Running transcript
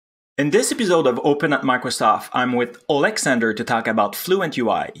In this episode of Open at Microsoft, I'm with Alexander to talk about Fluent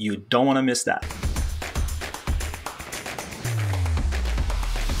UI. You don't want to miss that.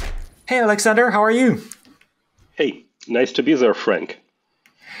 Hey Alexander, how are you? Hey, nice to be there, Frank.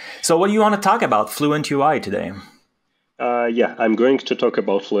 So what do you want to talk about Fluent UI today? Yeah, I'm going to talk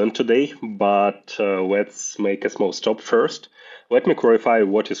about Fluent today, but let's make a small stop first. Let me clarify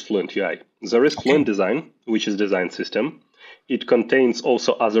what is Fluent UI. There is Fluent Design, which is design system. It contains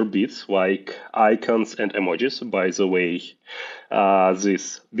also other bits like icons and emojis. By the way,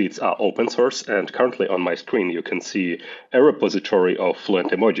 these bits are open source, and currently on my screen you can see a repository of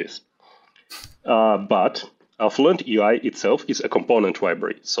Fluent emojis. But Fluent UI itself is a component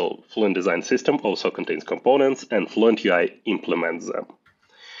library. So Fluent Design System also contains components, and Fluent UI implements them.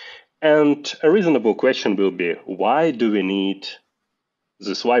 And a reasonable question will be, why do we need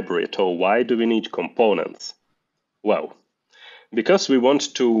this library at all? Why do we need components? Well, because we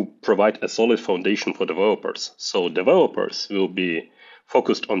want to provide a solid foundation for developers. So developers will be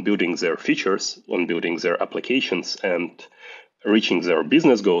focused on building their features, on building their applications, and reaching their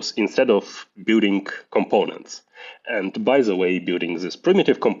business goals instead of building components. And by the way, building these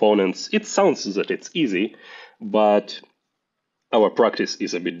primitive components, it sounds that it's easy, but our practice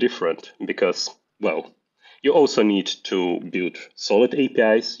is a bit different because, well, you also need to build solid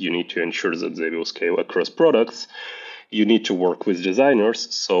APIs. You need to ensure that they will scale across products. You need to work with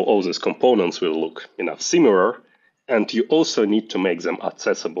designers, so all these components will look enough similar. And you also need to make them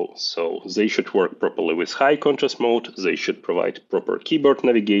accessible. So they should work properly with high contrast mode. They should provide proper keyboard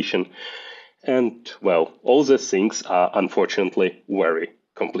navigation. And, well, all these things are unfortunately very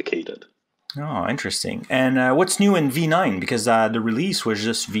complicated. Oh, interesting. And what's new in V9? Because the release was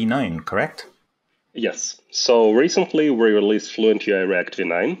just V9, correct? Yes. So recently we released Fluent UI React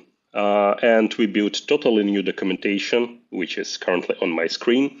V9. And we built totally new documentation, which is currently on my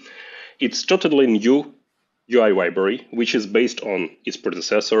screen. It's totally new UI library, which is based on its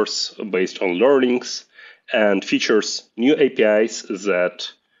predecessors, based on learnings, and features new APIs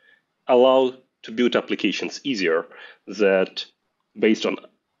that allow to build applications easier, that based on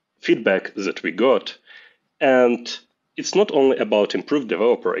feedback that we got. And it's not only about improved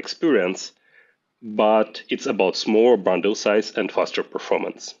developer experience, but it's about smaller bundle size and faster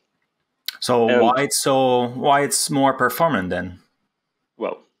performance. So why it's more performant then?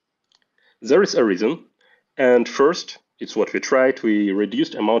 Well, there is a reason. And first, it's what we tried. We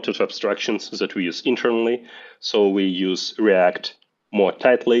reduced amount of abstractions that we use internally. So we use React more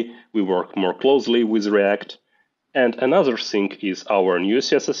tightly. We work more closely with React. And another thing is our new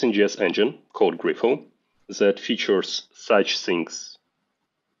CSS and JS engine called Grifo that features such things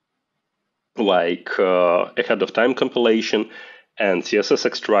like ahead of time compilation and CSS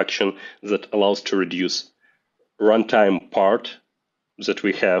extraction that allows to reduce runtime part that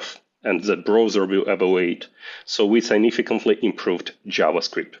we have and that browser will evaluate. So we significantly improved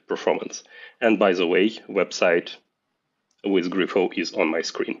JavaScript performance. And by the way, website with Grifo is on my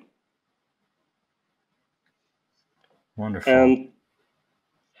screen. Wonderful. And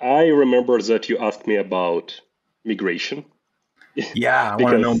I remember that you asked me about migration. Yeah, I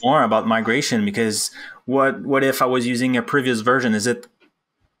want to know more about migration because what if I was using a previous version? Is it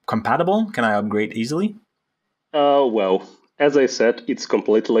compatible? Can I upgrade easily? Well, as I said, it's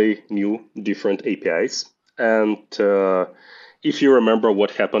completely new, different APIs. And if you remember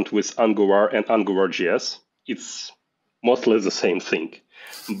what happened with Angular and AngularJS, it's mostly the same thing.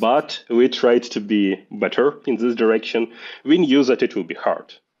 But we tried to be better in this direction. We knew that it will be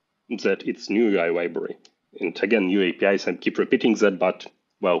hard, that it's new UI library. And again, new APIs, I keep repeating that, but,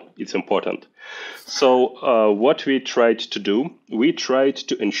 well, it's important. So what we tried to do, we tried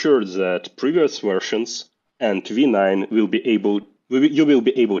to ensure that previous versions and V9 you will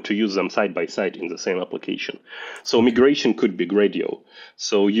be able to use them side by side in the same application. So migration could be gradual.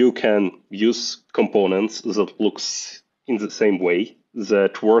 So you can use components that looks in the same way,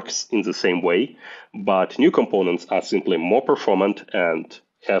 that works in the same way, but new components are simply more performant and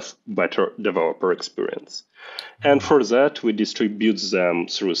have better developer experience. And for that, we distribute them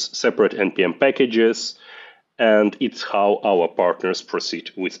through separate NPM packages, and it's how our partners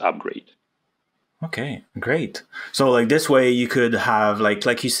proceed with upgrade. Okay, great. So like this way you could have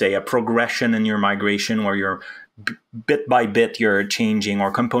like you say, a progression in your migration where you're bit by bit you're changing,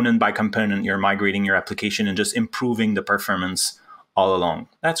 or component by component you're migrating your application and just improving the performance all along.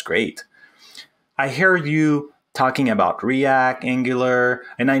 That's great. I hear you talking about React, Angular,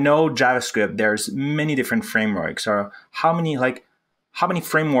 and I know JavaScript, there's many different frameworks. Or how many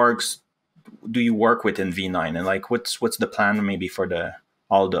frameworks do you work with in V9? And like what's the plan maybe for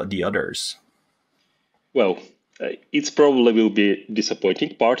all the others? Well, It's probably will be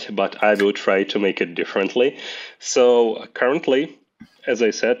disappointing part, but I will try to make it differently. So currently, as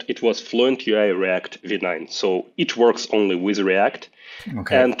I said, it was Fluent UI React v9. So it works only with React.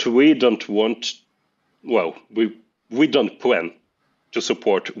 Okay. And we don't want, well, we don't plan to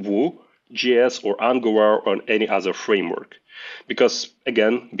support Vue, JS, or Angular or any other framework. Because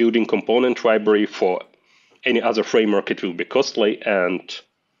again, building component library for any other framework, it will be costly. And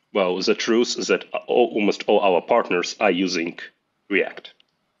well, the truth is that almost all our partners are using React.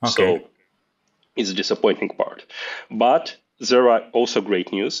 Okay. So it's a disappointing part. But there are also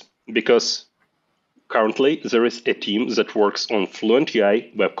great news because currently there is a team that works on Fluent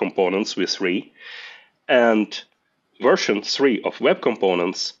UI web components with 3, and version 3 of web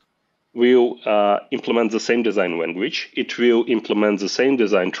components will implement the same design language, it will implement the same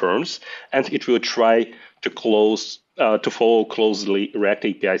design terms, and it will try to follow closely React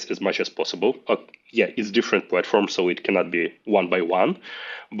APIs as much as possible. Yeah, it's different platforms, so it cannot be one by one,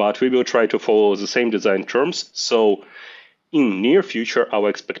 but we will try to follow the same design terms. So in near future, our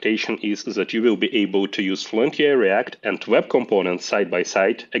expectation is that you will be able to use Fluent UI React and web components side by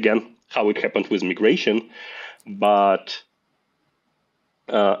side. Again, how it happened with migration, but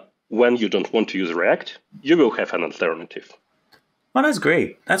when you don't want to use React, you will have an alternative. Well, that's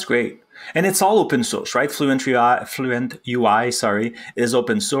great. That's great. And it's all open source, right? Fluent UI, sorry, is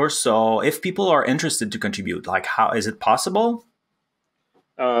open source. So if people are interested to contribute, like how is it possible?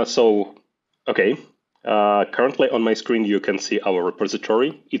 Okay. Currently on my screen, you can see our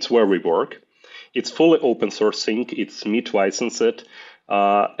repository. It's where we work. It's fully open source thing. It's MIT licensed.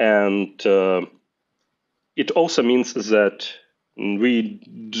 And it also means that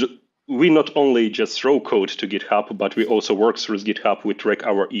we not only just throw code to GitHub, but we also work through GitHub. We track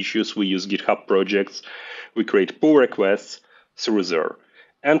our issues. We use GitHub projects. We create pull requests through there.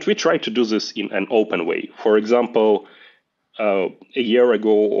 And we try to do this in an open way. For example, a year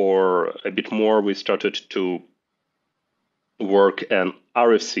ago or a bit more, we started to work on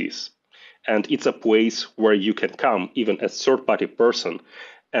RFCs. And it's a place where you can come, even as third-party person,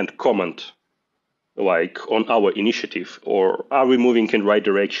 and comment like on our initiative, or are we moving in the right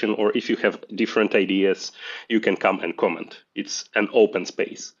direction, or if you have different ideas, you can come and comment. It's an open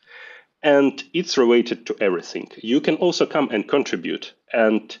space. And it's related to everything. You can also come and contribute.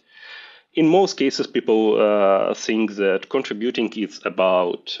 And in most cases, people think that contributing is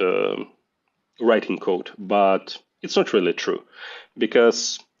about writing code, but it's not really true,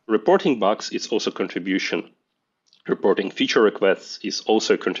 because reporting bugs is also contribution. Reporting feature requests is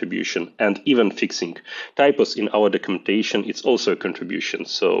also a contribution, and even fixing typos in our documentation is also a contribution.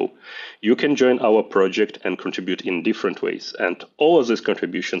 So you can join our project and contribute in different ways, and all of these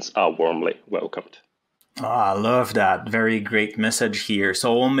contributions are warmly welcomed. Oh, I love that. Very great message here.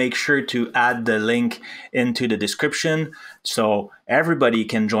 So we'll make sure to add the link into the description so everybody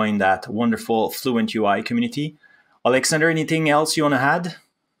can join that wonderful Fluent UI community. Alexander, anything else you want to add?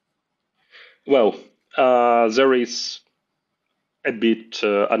 Well, there is a bit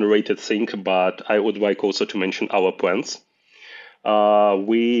unrated thing, but I would like also to mention our plans.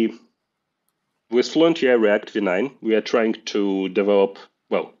 With Fluent UI React v9, we are trying to develop,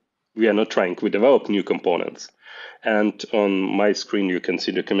 well, we are not trying, we develop new components. And on my screen, you can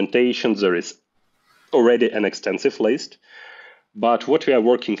see documentation. There is already an extensive list. But what we are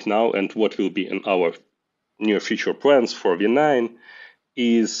working now and what will be in our near future plans for v9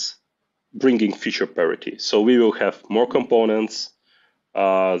 is bringing feature parity. So we will have more components.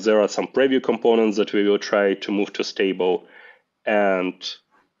 There are some preview components that we will try to move to stable. And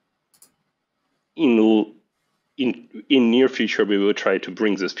in near future, we will try to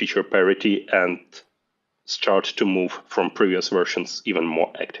bring this feature parity and start to move from previous versions even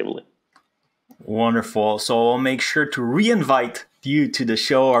more actively. Wonderful. So I'll make sure to re-invite you to the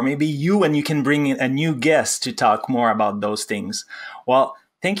show, or maybe you and you can bring in a new guest to talk more about those things. Well,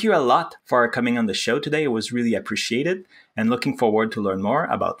 thank you a lot for coming on the show today. It was really appreciated, and looking forward to learn more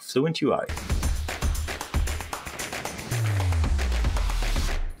about Fluent UI.